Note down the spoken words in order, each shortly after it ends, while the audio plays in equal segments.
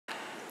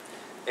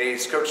Hey,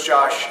 it's Coach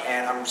Josh,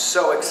 and I'm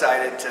so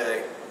excited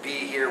to be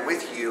here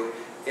with you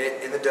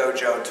in the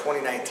dojo in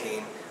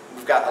 2019.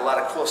 We've got a lot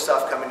of cool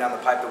stuff coming down the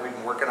pipe that we've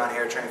been working on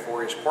here at Training for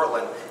Warriors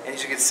Portland. And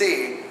as you can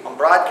see, I'm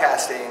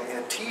broadcasting in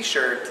a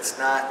t-shirt that's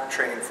not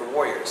Training for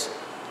Warriors.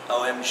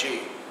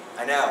 OMG.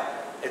 I know,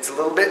 it's a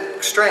little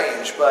bit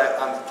strange, but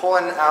I'm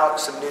pulling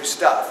out some new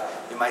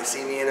stuff. You might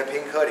see me in a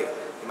pink hoodie.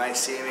 You might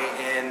see me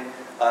in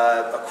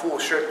a cool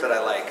shirt that I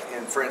like,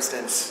 in, for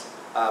instance,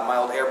 my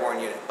old airborne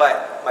unit.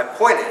 But my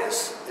point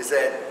is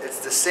that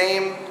it's the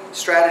same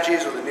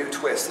strategies with a new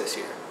twist this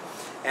year.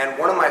 And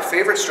one of my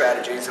favorite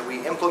strategies that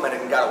we implemented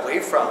and got away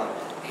from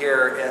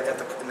here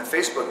in the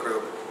Facebook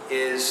group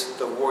is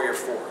the Warrior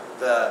 4.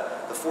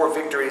 The 4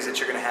 victories that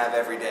you're going to have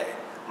every day.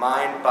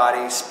 Mind,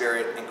 body,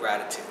 spirit, and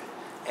gratitude.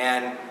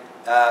 And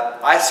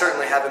I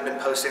certainly haven't been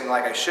posting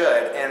like I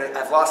should, and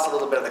I've lost a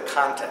little bit of the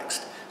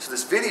context. So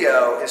this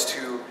video is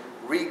to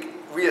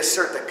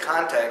reassert the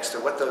context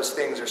of what those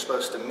things are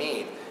supposed to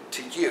mean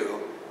to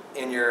you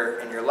in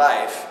your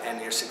life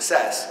and your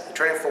success in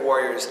Training for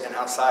Warriors and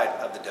outside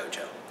of the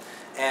dojo.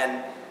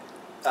 And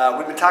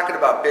we've been talking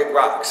about big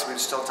rocks. We're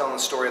still telling the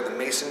story of the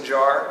mason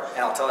jar,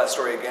 and I'll tell that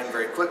story again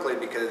very quickly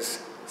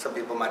because some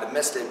people might have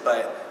missed it,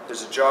 but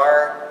there's a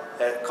jar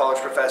that college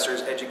professor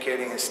is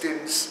educating his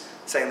students,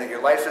 saying that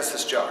your life is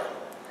this jar.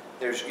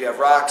 You have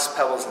rocks,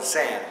 pebbles, and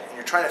sand, and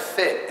you're trying to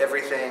fit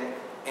everything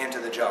into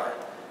the jar.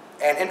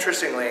 And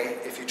interestingly,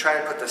 if you try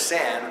and put the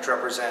sand, which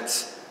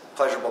represents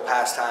pleasurable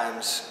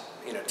pastimes,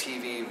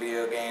 TV,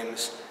 video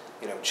games,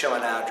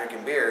 chilling out,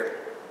 drinking beer,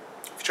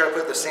 if you try to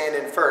put the sand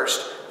in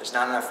first, there's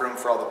not enough room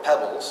for all the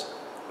pebbles,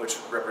 which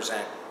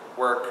represent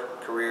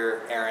work,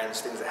 career,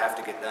 errands, things that have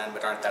to get done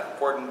but aren't that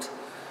important.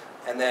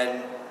 And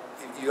then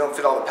if you don't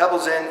fit all the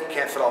pebbles in, you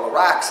can't fit all the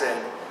rocks in.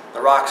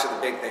 The rocks are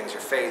the big things,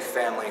 your faith,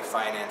 family,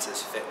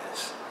 finances,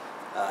 fitness,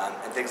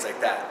 and things like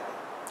that.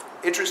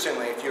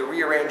 Interestingly, if you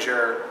rearrange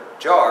your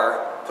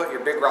jar, put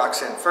your big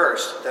rocks in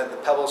first, then the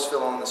pebbles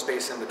fill in the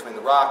space in between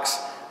the rocks,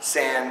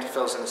 sand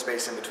fills in the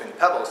space in between the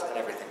pebbles, and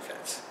everything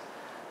fits.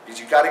 Because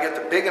you've got to get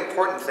the big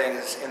important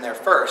things in there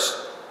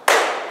first,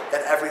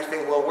 then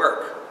everything will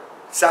work.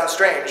 It sounds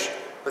strange,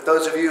 but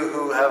those of you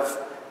who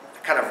have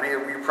kind of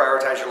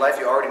reprioritized your life,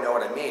 you already know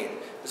what I mean.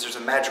 Because there's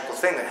a magical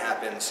thing that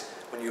happens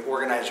when you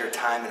organize your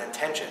time and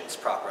intentions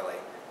properly.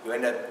 You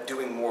end up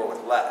doing more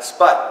with less,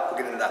 but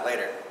we'll get into that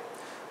later.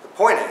 The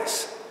point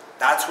is,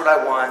 that's what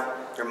I want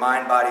your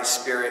mind, body,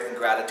 spirit, and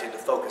gratitude to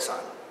focus on.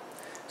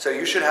 So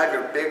you should have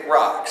your big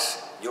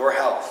rocks, your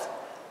health,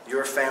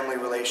 your family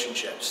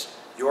relationships,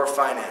 your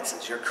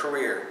finances, your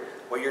career,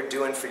 what you're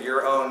doing for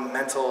your own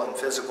mental and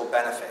physical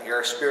benefit,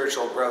 your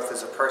spiritual growth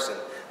as a person,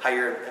 how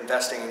you're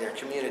investing in your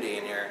community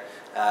and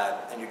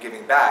you're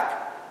giving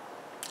back.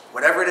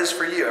 Whatever it is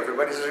for you,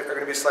 everybody's are going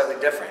to be slightly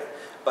different,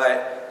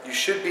 but you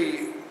should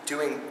be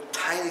doing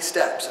tiny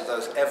steps of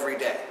those every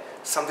day.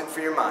 Something for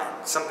your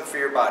mind, something for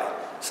your body,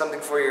 something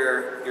for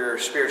your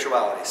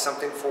spirituality,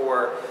 something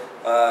for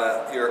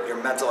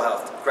your mental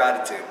health,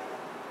 gratitude,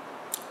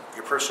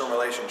 your personal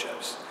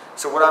relationships.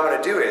 So what I'm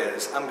going to do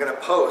is I'm going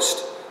to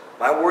post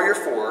my Warrior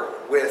 4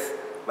 with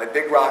my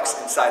big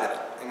rocks inside of it.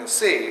 And you'll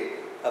see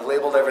I've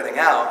labeled everything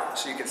out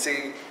so you can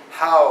see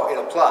how it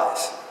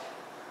applies.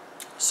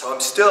 So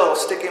I'm still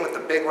sticking with the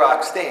big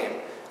rocks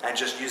theme and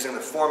just using the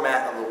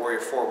format of the Warrior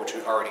 4, which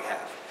we already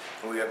have.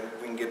 And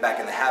we can get back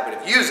in the habit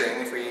of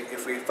using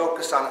if we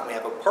focus on it and we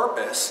have a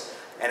purpose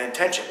and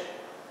intention.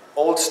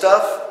 Old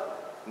stuff,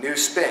 new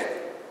spin.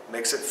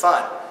 Makes it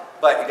fun.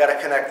 But you got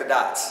to connect the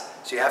dots.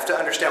 So you have to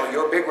understand what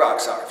your big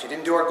rocks are. If you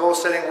didn't do our goal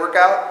setting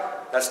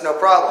workout, that's no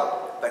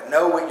problem. But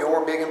know what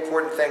your big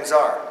important things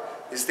are.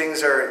 These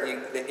things are,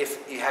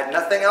 if you had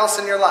nothing else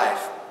in your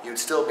life, you'd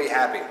still be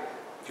happy.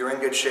 If you're in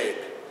good shape,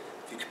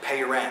 if you could pay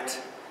your rent,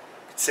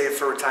 you could save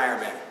for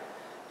retirement,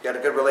 you got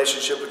a good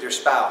relationship with your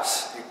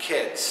spouse, your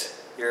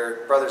kids,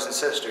 your brothers and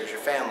sisters, your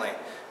family.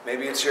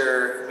 Maybe it's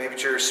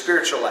your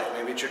spiritual life,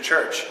 maybe it's your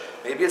church,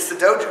 maybe it's the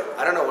dojo.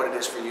 I don't know what it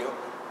is for you,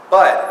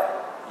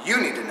 but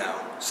you need to know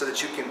so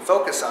that you can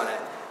focus on it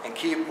and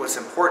keep what's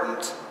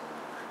important,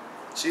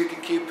 so you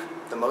can keep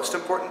the most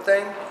important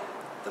thing,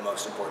 the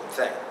most important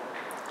thing.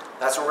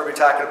 That's what we're going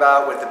to be talking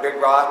about with the big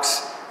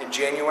rocks in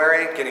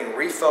January, getting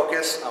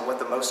refocused on what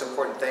the most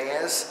important thing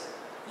is.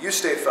 You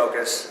stay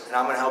focused, and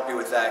I'm going to help you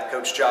with that.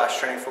 Coach Josh,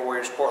 Training for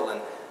Warriors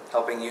Portland,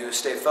 helping you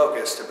stay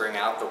focused to bring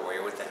out the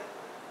warrior within.